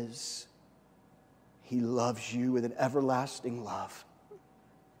his. He loves you with an everlasting love.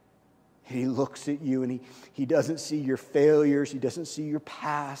 And he looks at you and he doesn't see your failures. He doesn't see your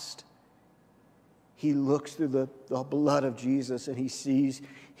past. He looks through the blood of Jesus and he sees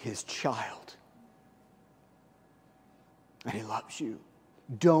his child. And he loves you.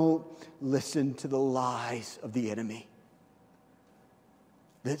 Don't listen to the lies of the enemy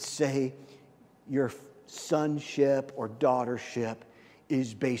that say your sonship or daughtership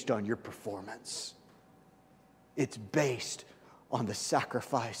is based on your performance. It's based on the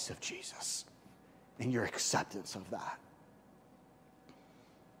sacrifice of Jesus and your acceptance of that.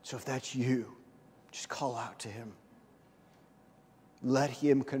 So if that's you, just call out to him. Let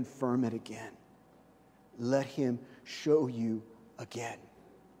him confirm it again. Let him show you again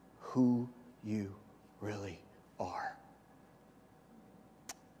who you really are.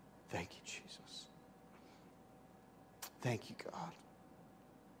 Thank you, Jesus. Thank you, God.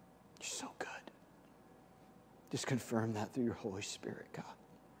 You're so good. Just confirm that through your Holy Spirit, God.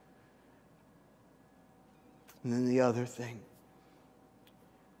 And then the other thing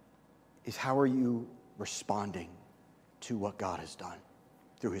is, how are you responding to what God has done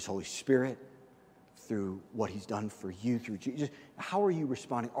through his Holy Spirit, through what he's done for you, through Jesus? How are you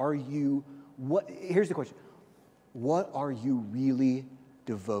responding? Here's the question. What are you really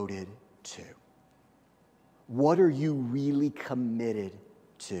devoted to? What are you really committed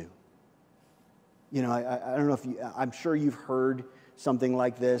to? You know, I don't know if I'm sure you've heard something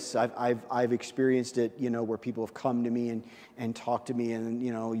like this. I've experienced it, you know, where people have come to me and talked to me, and,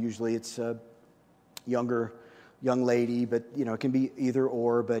 you know, usually it's a young lady, but, you know, it can be either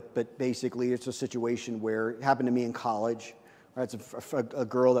or, but basically it's a situation where it happened to me in college. Right? It's a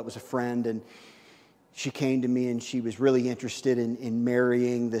girl that was a friend, she came to me and she was really interested in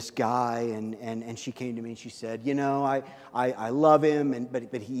marrying this guy. And she came to me and she said, you know, I love him,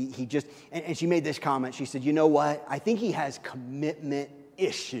 but he just, and she made this comment. She said, you know what? I think he has commitment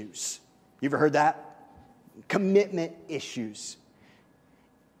issues. You ever heard that? Commitment issues.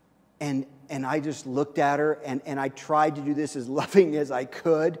 And I just looked at her and I tried to do this as loving as I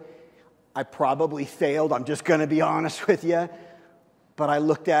could. I probably failed. I'm just going to be honest with you. But I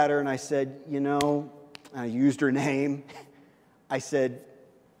looked at her and I said, you know, I used her name. I said,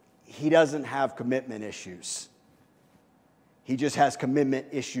 he doesn't have commitment issues. He just has commitment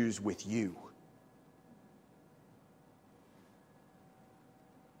issues with you.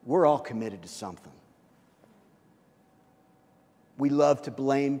 We're all committed to something. We love to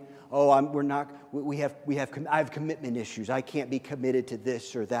blame, I have commitment issues. I can't be committed to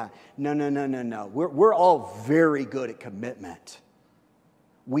this or that. No. We're all very good at commitment.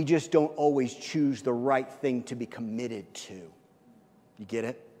 We just don't always choose the right thing to be committed to. You get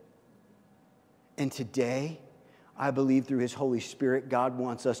it? And today, I believe through His Holy Spirit, God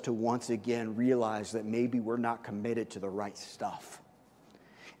wants us to once again realize that maybe we're not committed to the right stuff.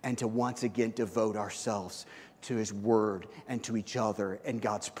 And to once again devote ourselves to His Word and to each other and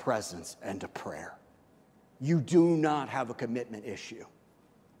God's presence and to prayer. You do not have a commitment issue.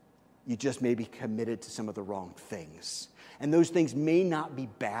 You just may be committed to some of the wrong things. And those things may not be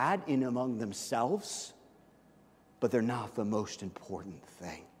bad in among themselves, but they're not the most important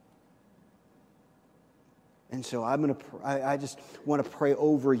thing. And so I just want to pray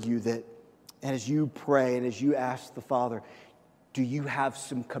over you that as you pray and as you ask the Father, do you have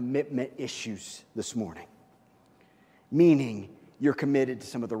some commitment issues this morning? Meaning, you're committed to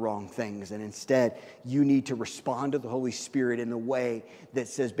some of the wrong things, and instead, you need to respond to the Holy Spirit in a way that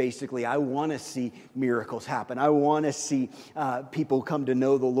says, basically, I want to see miracles happen. I want to see people come to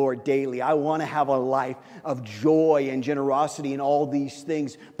know the Lord daily. I want to have a life of joy and generosity and all these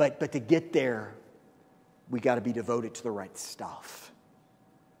things. But to get there, we got to be devoted to the right stuff.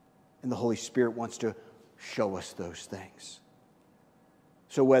 And the Holy Spirit wants to show us those things.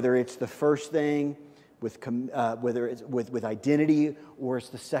 So whether it's the first thing, whether it's with identity, or it's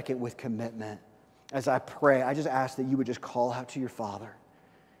the second with commitment. As I pray, I just ask that you would just call out to your Father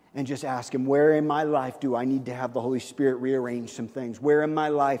and just ask Him, where in my life do I need to have the Holy Spirit rearrange some things? Where in my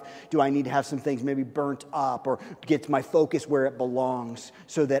life do I need to have some things maybe burnt up or get my focus where it belongs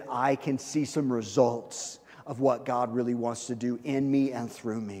so that I can see some results of what God really wants to do in me and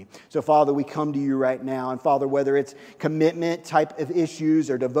through me. So, Father, we come to you right now. And, Father, whether it's commitment type of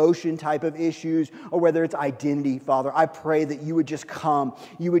issues or devotion type of issues or whether it's identity, Father, I pray that you would just come,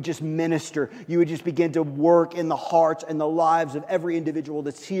 you would just minister, you would just begin to work in the hearts and the lives of every individual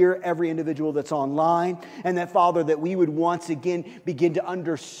that's here, every individual that's online, and that, Father, that we would once again begin to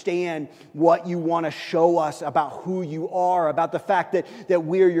understand what you want to show us about who you are, about the fact that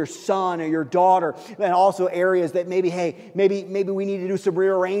we're your son or your daughter, and also areas that maybe we need to do some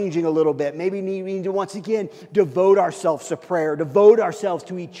rearranging a little bit. Maybe we need to once again devote ourselves to prayer, devote ourselves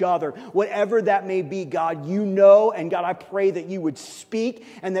to each other. Whatever that may be, God, you know, and God, I pray that you would speak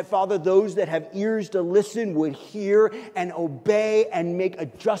and that, Father, those that have ears to listen would hear and obey and make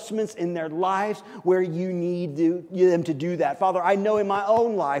adjustments in their lives where you need them to do that. Father, I know in my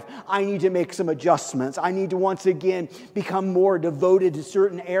own life, I need to make some adjustments. I need to once again become more devoted to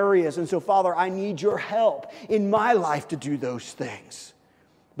certain areas. And so, Father, I need your help in my life to do those things.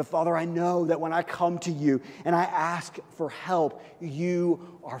 But Father, I know that when I come to you and I ask for help,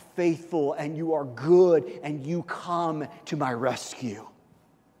 you are faithful and you are good and you come to my rescue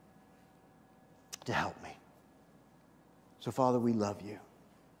to help me. So Father, we love you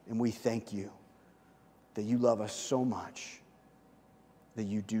and we thank you that you love us so much that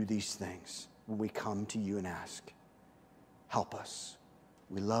you do these things when we come to you and ask. Help us.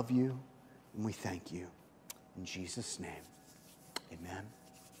 We love you and we thank you. In Jesus' name, amen.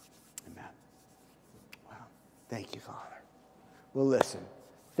 Amen. Wow. Thank you, Father. Well, listen,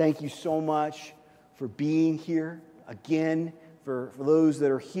 thank you so much for being here. Again, for those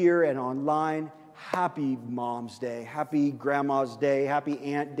that are here and online, happy Mom's Day, happy Grandma's Day, happy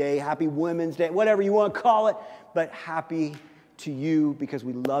Aunt Day, happy Women's Day, whatever you want to call it, but happy to you because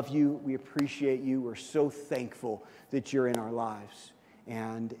we love you, we appreciate you, we're so thankful that you're in our lives.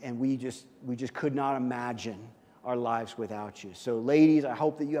 And we just could not imagine our lives without you. So ladies, I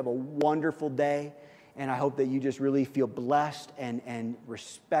hope that you have a wonderful day, and I hope that you just really feel blessed and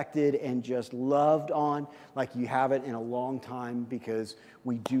respected and just loved on like you haven't in a long time, because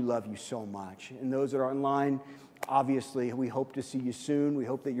we do love you so much. And those that are online, obviously, we hope to see you soon. We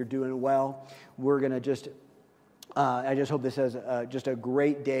hope that you're doing well. We're going to just I just hope this is just a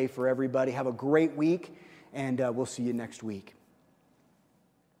great day for everybody. Have a great week, and we'll see you next week.